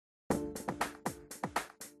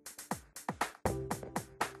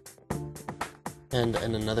And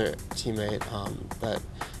another teammate that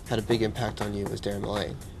had a big impact on you was Darren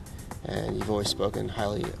Millane. And you've always spoken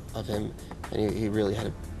highly of him, and he really had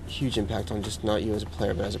a huge impact on just not you as a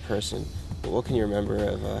player, but as a person. But what can you remember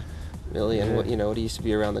of Millie and what he used to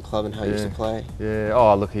be around the club and how he used to play? Yeah,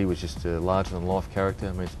 oh look, he was just a larger-than-life character.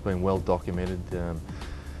 I mean, it's been well documented.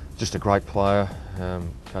 Just a great player,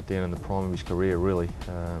 cut down in the prime of his career, really.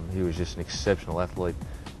 He was just an exceptional athlete,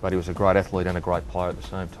 but he was a great athlete and a great player at the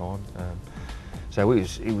same time. So he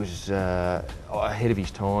was ahead of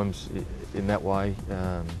his times in that way.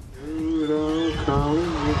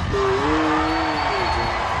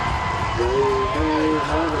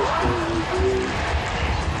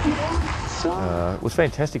 It was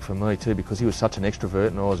fantastic for me too, because he was such an extrovert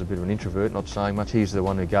and I was a bit of an introvert, not saying much. He's the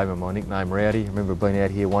one who gave me my nickname Rowdy. I remember being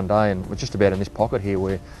out here one day and we're just about in this pocket here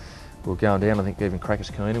where we were going down. I think even Crackers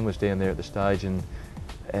Keenan was down there at the stage and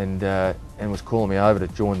was calling me over to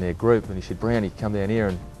join their group, and he said, "Brownie, come down here,"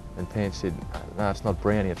 and Pants said, "No, it's not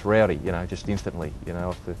Brownie, it's Rowdy," just instantly,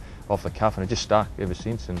 off the cuff, and it just stuck ever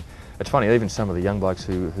since. And it's funny, even some of the young blokes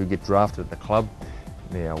who get drafted at the club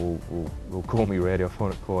now will call me Rowdy. I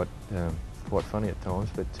find it quite funny at times.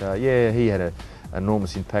 But yeah, he had an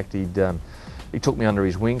enormous impact. He took me under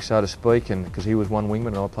his wing, so to speak, and because he was one wingman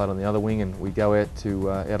and I played on the other wing, and we'd go out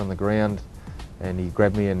on the ground, and he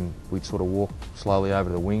grabbed me and we'd sort of walk slowly over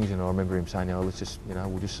to the wings, and I remember him saying, let's just,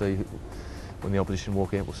 we'll just see when the opposition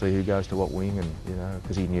walk out, we'll see who goes to what wing, and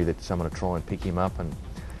because he knew that someone would try and pick him up, and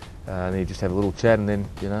then he'd just have a little chat, and then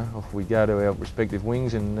off we go to our respective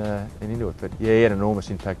wings and into it. But yeah, he had an enormous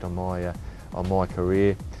impact on my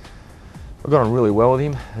career. I got on really well with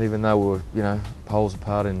him, even though we were poles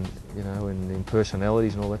apart in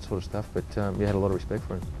personalities and all that sort of stuff. But we had a lot of respect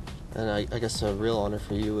for him. And I guess a real honour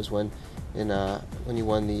for you was when you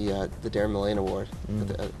won the Darren Millane Award at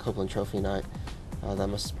the Copeland Trophy night. That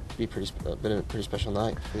must be been a pretty special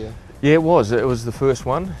night for you. Yeah, it was. It was the first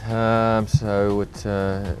one, so it,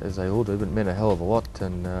 as they all do, but it meant a hell of a lot.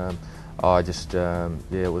 And I just,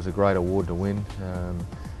 it was a great award to win.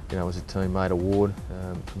 It was a teammate award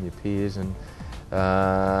from your peers, and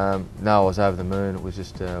no, I was over the moon. It was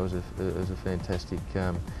just, it was a fantastic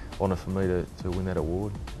honour for me to win that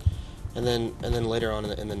award. And then later on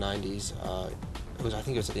in the 90s, I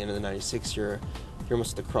think it was at the end of the 96. You're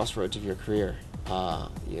almost at the crossroads of your career. I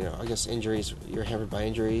guess injuries. You're hampered by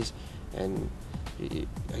injuries, and I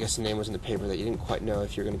guess the name was in the paper that you didn't quite know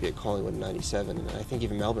if you were going to be at Collingwood in '97, and I think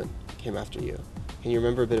even Melbourne came after you. Can you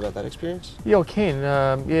remember a bit about that experience? Yeah, I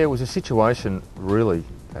can. It was a situation really,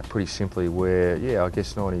 pretty simply, where I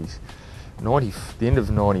guess the end of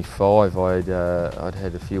 '95, I'd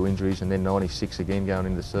had a few injuries, and then '96 again going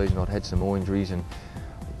into the season, I'd had some more injuries and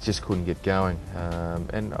just couldn't get going.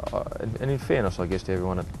 And in fairness, I guess to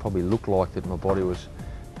everyone, it probably looked like that my body was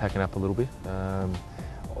packing up a little bit.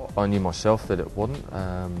 I knew myself that it wasn't,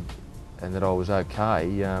 and that I was okay,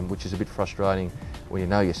 which is a bit frustrating when you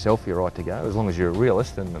know yourself you're right to go, as long as you're a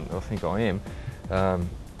realist, and I think I am.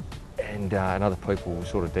 And other people were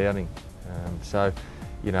sort of doubting. So,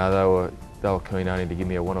 they were keen only to give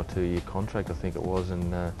me a 1 or 2 year contract, I think it was,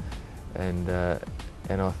 and I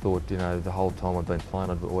thought, the whole time I'd been playing,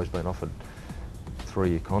 I'd always been offered 3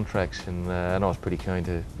 year contracts, and I was pretty keen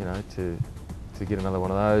to get another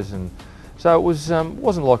one of those. And so it was,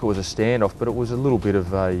 wasn't like it was a standoff, but it was a little bit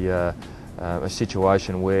of a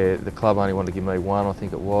situation where the club only wanted to give me one, I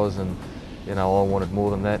think it was, and I wanted more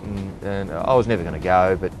than that, and I was never going to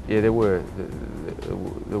go. But yeah, there were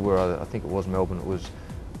other, I think it was Melbourne that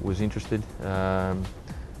was interested, and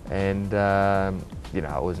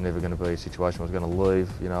it was never going to be a situation I was going to leave.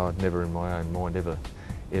 I'd never in my own mind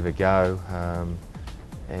ever go,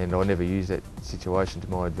 and I never used that situation to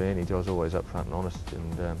my advantage. I was always upfront and honest,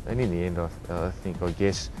 and in the end, I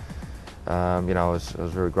guess, I was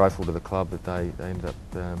very grateful to the club that they ended up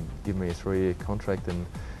giving me a 3 year contract, and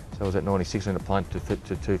so I was at 96 and playing to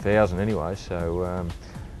 2000 anyway. So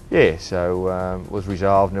was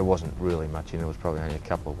resolved, and there wasn't really much in it. It was probably only a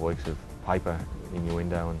couple of weeks of paper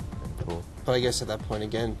innuendo and talk. But I guess at that point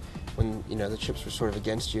again, when the chips were sort of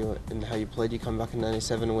against you and how you played, you come back in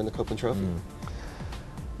 '97 and win the Copeland Trophy.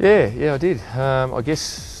 Yeah, I did. I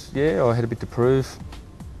guess I had a bit to prove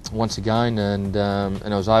once again, and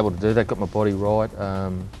I was able to do that. Got my body right.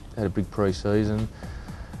 Had a big pre-season,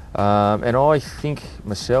 and I think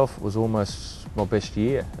myself was almost my best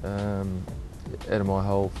year out of my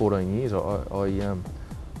whole 14 years.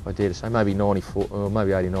 I dare to say maybe 94, or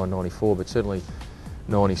maybe 89, 94, but certainly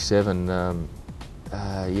 97. I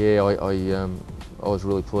was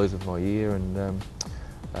really pleased with my year, and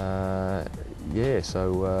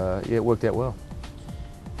it worked out well.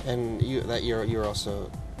 And that year you were also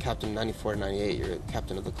captain 94 to 98. You're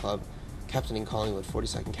captain of the club, captaining Collingwood,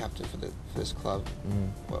 42nd captain for this club.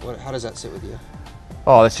 How does that sit with you?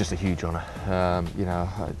 Oh, that's just a huge honour. You know,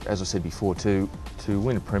 as I said before, to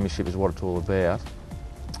win a premiership is what it's all about.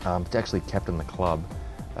 To actually captain the club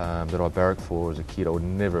that I barracked for as a kid, I would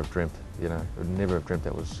never have dreamt. You know, I would never have dreamt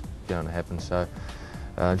that was going to happen. So,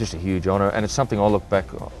 just a huge honour, and it's something I look back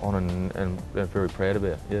on and am very proud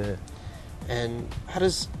about. Yeah. And how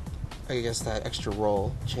does, I guess, that extra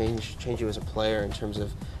role change you as a player in terms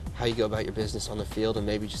of how you go about your business on the field and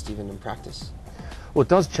maybe just even in practice? Well, it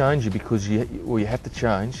does change you because you have to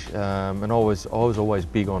change, and I was always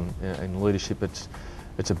big on in leadership. It's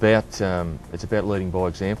about leading by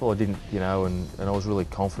example. I didn't, you know, and I was really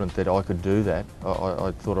confident that I could do that.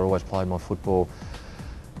 I thought I always played my football,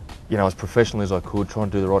 you know, as professionally as I could, trying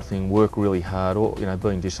to do the right thing, work really hard, you know,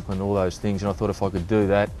 being disciplined, all those things. And I thought if I could do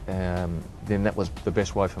that, then that was the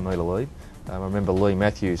best way for me to lead. I remember Lee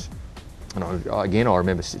Matthews, and I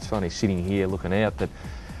remember, it's funny, sitting here looking out, that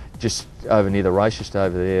just over near the race, just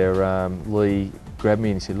over there, Lee grabbed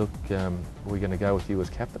me and he said, look, we're going to go with you as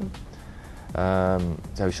captain.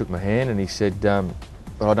 So he shook my hand and he said, but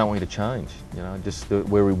I don't want you to change. You know, just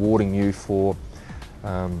we're rewarding you for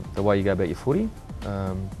the way you go about your footy.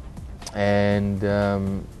 And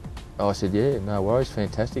I said, yeah, no worries,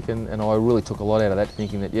 fantastic. And I really took a lot out of that,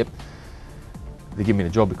 thinking that, yep, they give me the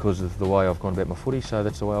job because of the way I've gone about my footy, so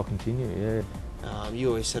that's the way I'll continue, yeah. You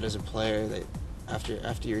always said as a player that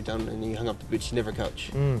after you're done and you hung up the boots, you never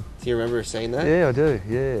coach. Do you remember saying that? Yeah, I do,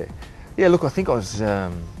 yeah. Yeah, look, I think I was,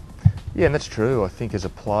 yeah, and that's true. I think as a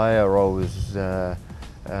player I was, even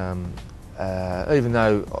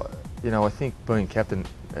though, you know, I think being captain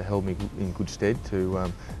held me in good stead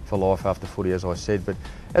for life after footy, as I said, but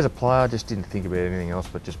as a player I just didn't think about anything else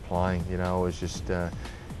but just playing. You know, I was just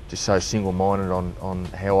so single-minded on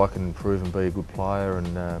how I can improve and be a good player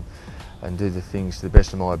and do the things to the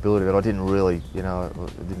best of my ability, that I didn't really, you know, I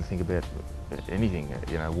didn't think about anything,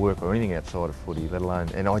 you know, work or anything outside of footy, let alone,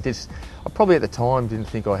 and I probably at the time didn't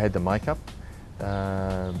think I had the makeup, you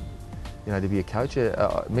know, to be a coach.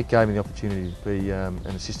 Mick gave me the opportunity to be an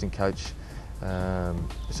assistant coach.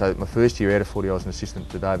 So my first year out of footy I was an assistant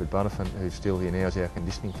to David Bonifant, who's still here now as our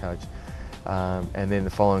conditioning coach. And then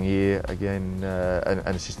the following year, again,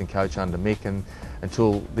 an assistant coach under Mick, and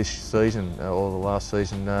until this season, or the last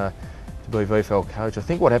season, to be VFL coach. I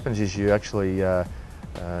think what happens is you actually, I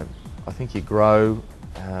think you grow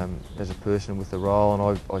as a person with the role,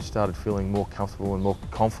 and I started feeling more comfortable and more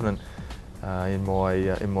confident in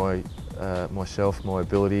myself, my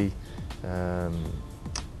ability to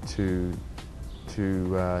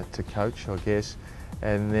coach, I guess.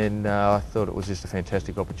 And then I thought it was just a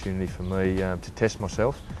fantastic opportunity for me to test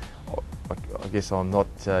myself. I guess I'm not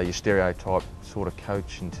your stereotype sort of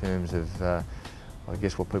coach in terms of, I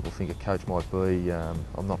guess, what people think a coach might be.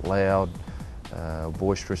 I'm not loud,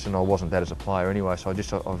 boisterous, and I wasn't that as a player anyway, so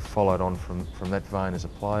I've followed on from that vein as a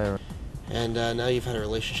player. And now you've had a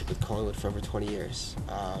relationship with Collingwood for over 20 years,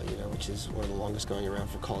 you know, which is one of the longest going around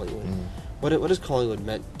for Collingwood. What has Collingwood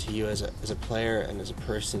meant to you as a player and as a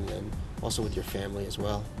person, and also with your family as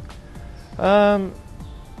well? Oh,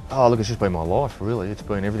 look, it's just been my life, really. It's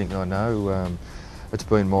been everything I know. It's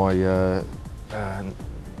been my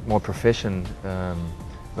my profession, not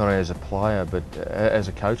only as a player but as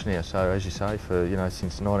a coach now. So, as you say, for, you know,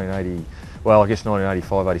 since 1980, well, I guess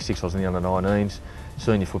 1985, 86, I was in the under-19s.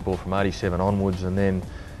 Senior football from 87 onwards, and then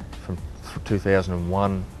from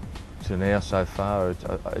 2001 to now so far,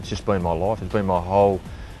 it's just been my life. It's been my whole,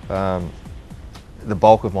 the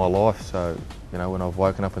bulk of my life. So, you know, when I've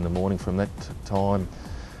woken up in the morning from that time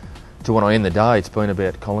to when I end the day, it's been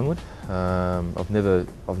about Collingwood. I've never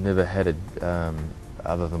had a,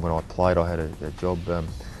 other than when I played, I had a job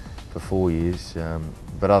for 4 years.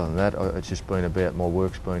 But other than that, it's just been about, my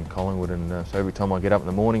work's been Collingwood, and so every time I get up in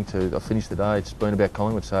the morning I finish the day, it's been about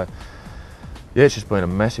Collingwood. So yeah, it's just been a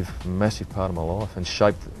massive part of my life and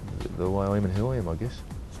shaped the way I am and who I am, I guess.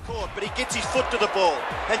 Caught, but he gets his foot to the ball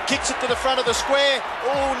and kicks it to the front of the square.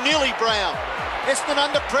 Oh, nearly Brown. Eston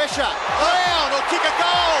under pressure. Brown will kick a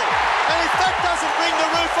goal. And if that doesn't bring the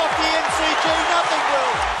roof off the MCG, nothing